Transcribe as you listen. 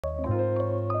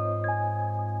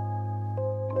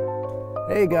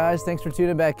Hey guys, thanks for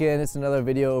tuning back in. It's another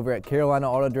video over at Carolina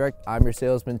Auto Direct. I'm your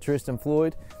salesman, Tristan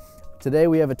Floyd. Today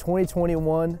we have a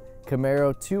 2021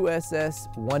 Camaro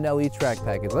 2SS 1LE track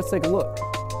package. Let's take a look.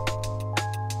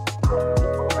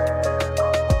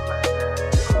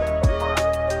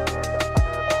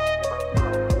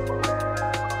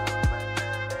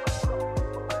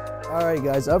 Alright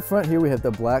guys, up front here we have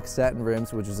the black satin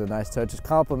rims, which is a nice touch. It's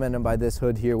complemented by this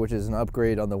hood here, which is an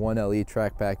upgrade on the 1LE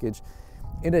track package.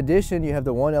 In addition, you have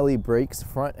the 1LE brakes,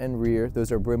 front and rear.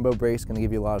 Those are Brembo brakes, going to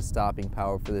give you a lot of stopping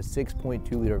power for the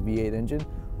 6.2 liter V8 engine.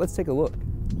 Let's take a look.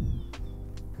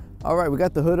 All right, we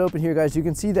got the hood open here, guys. You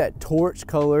can see that torch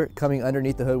color coming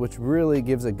underneath the hood, which really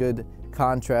gives a good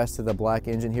contrast to the black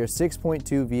engine here.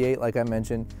 6.2 V8, like I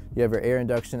mentioned. You have your air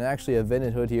induction and actually a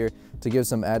vented hood here to give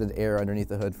some added air underneath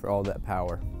the hood for all that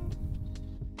power.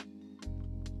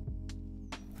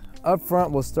 Up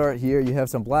front, we'll start here. You have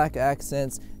some black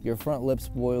accents, your front lip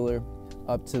spoiler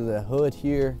up to the hood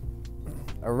here.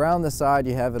 Around the side,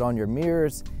 you have it on your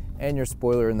mirrors and your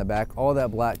spoiler in the back. All that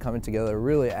black coming together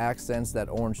really accents that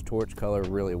orange torch color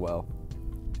really well.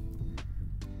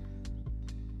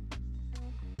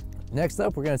 Next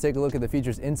up, we're going to take a look at the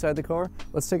features inside the car.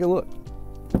 Let's take a look.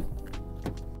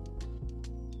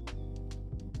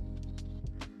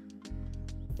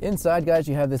 Inside, guys,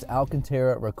 you have this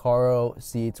Alcantara Recaro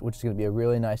seats, which is going to be a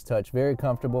really nice touch, very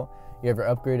comfortable. You have your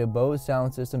upgraded Bose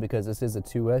sound system because this is a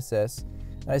 2SS.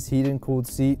 Nice heated and cooled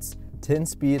seats,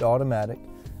 10-speed automatic.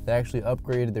 They actually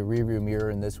upgraded the rear view mirror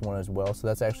in this one as well, so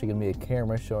that's actually going to be a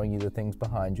camera showing you the things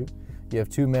behind you. You have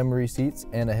 2 memory seats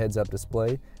and a heads-up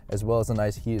display, as well as a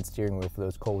nice heated steering wheel for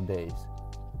those cold days.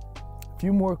 A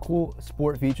few more cool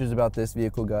sport features about this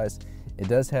vehicle, guys. It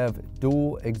does have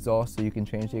dual exhaust, so you can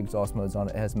change the exhaust modes on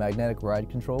it. It has magnetic ride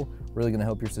control, really going to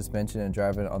help your suspension and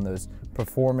driving on those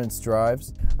performance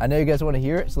drives. I know you guys want to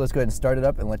hear it, so let's go ahead and start it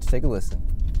up and let's take a listen.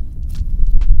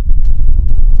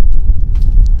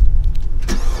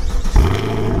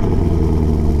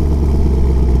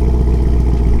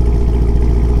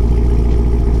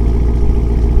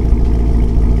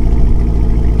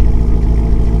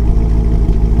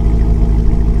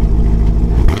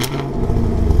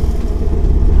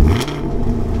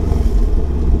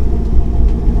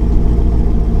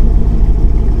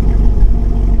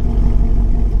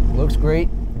 Great,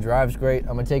 drives great.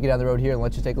 I'm gonna take it down the road here and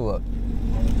let you take a look.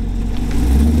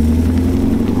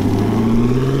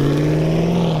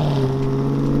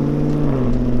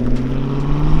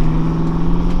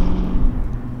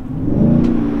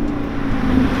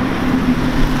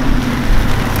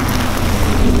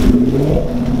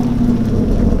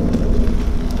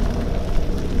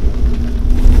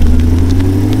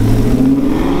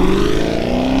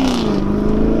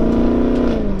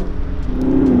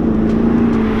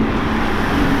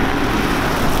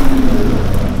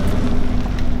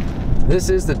 This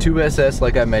is the 2SS,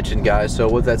 like I mentioned, guys. So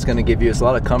what that's going to give you is a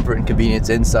lot of comfort and convenience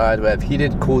inside. We have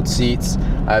heated, cooled seats.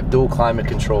 I have dual climate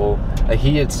control, a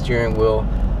heated steering wheel,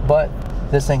 but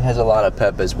this thing has a lot of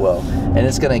pep as well. And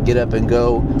it's going to get up and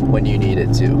go when you need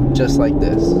it to, just like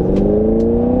this.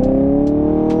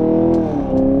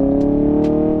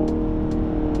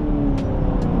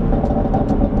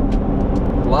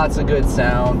 Lots of good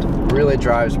sound, really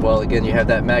drives well. Again, you have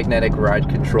that magnetic ride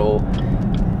control.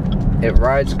 It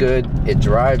rides good, it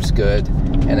drives good,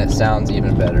 and it sounds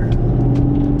even better.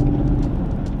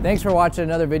 Thanks for watching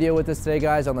another video with us today,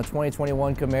 guys, on the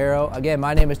 2021 Camaro. Again,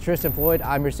 my name is Tristan Floyd.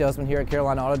 I'm your salesman here at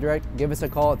Carolina Auto Direct. Give us a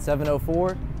call at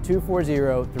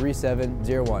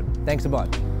 704-240-3701. Thanks a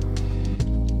bunch.